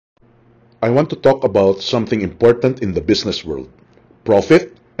I want to talk about something important in the business world: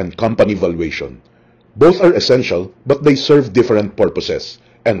 profit and company valuation. Both are essential, but they serve different purposes,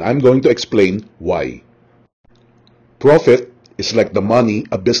 and I'm going to explain why. Profit is like the money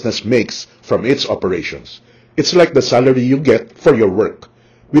a business makes from its operations. It's like the salary you get for your work.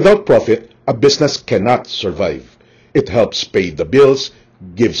 Without profit, a business cannot survive. It helps pay the bills,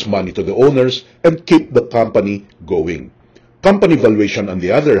 gives money to the owners, and keep the company going. Company valuation, on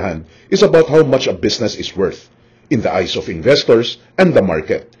the other hand, is about how much a business is worth in the eyes of investors and the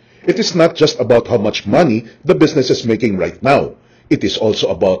market. It is not just about how much money the business is making right now. It is also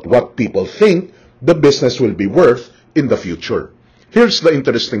about what people think the business will be worth in the future. Here's the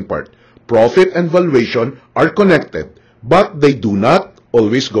interesting part. Profit and valuation are connected, but they do not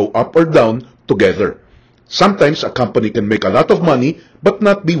always go up or down together. Sometimes a company can make a lot of money but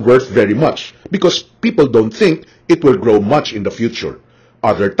not be worth very much because people don't think it will grow much in the future.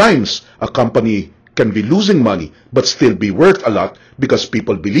 Other times, a company can be losing money but still be worth a lot because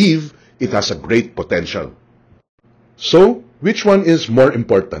people believe it has a great potential. So, which one is more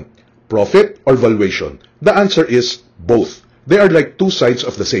important, profit or valuation? The answer is both. They are like two sides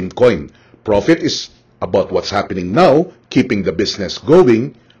of the same coin. Profit is about what's happening now, keeping the business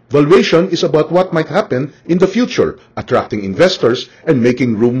going. Valuation is about what might happen in the future, attracting investors and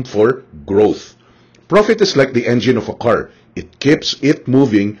making room for growth. Profit is like the engine of a car. It keeps it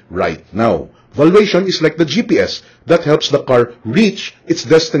moving right now. Valuation is like the GPS that helps the car reach its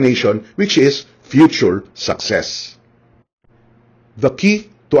destination, which is future success. The key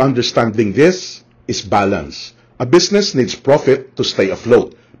to understanding this is balance. A business needs profit to stay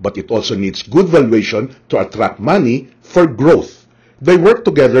afloat, but it also needs good valuation to attract money for growth. They work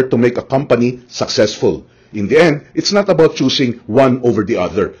together to make a company successful. In the end, it's not about choosing one over the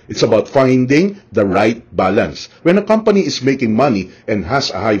other. It's about finding the right balance. When a company is making money and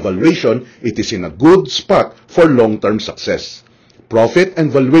has a high valuation, it is in a good spot for long-term success. Profit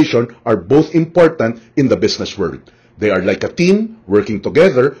and valuation are both important in the business world. They are like a team working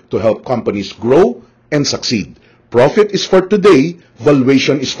together to help companies grow and succeed. Profit is for today,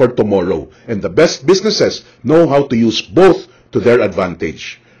 valuation is for tomorrow, and the best businesses know how to use both to their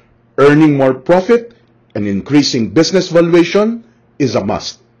advantage. Earning more profit and increasing business valuation is a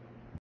must.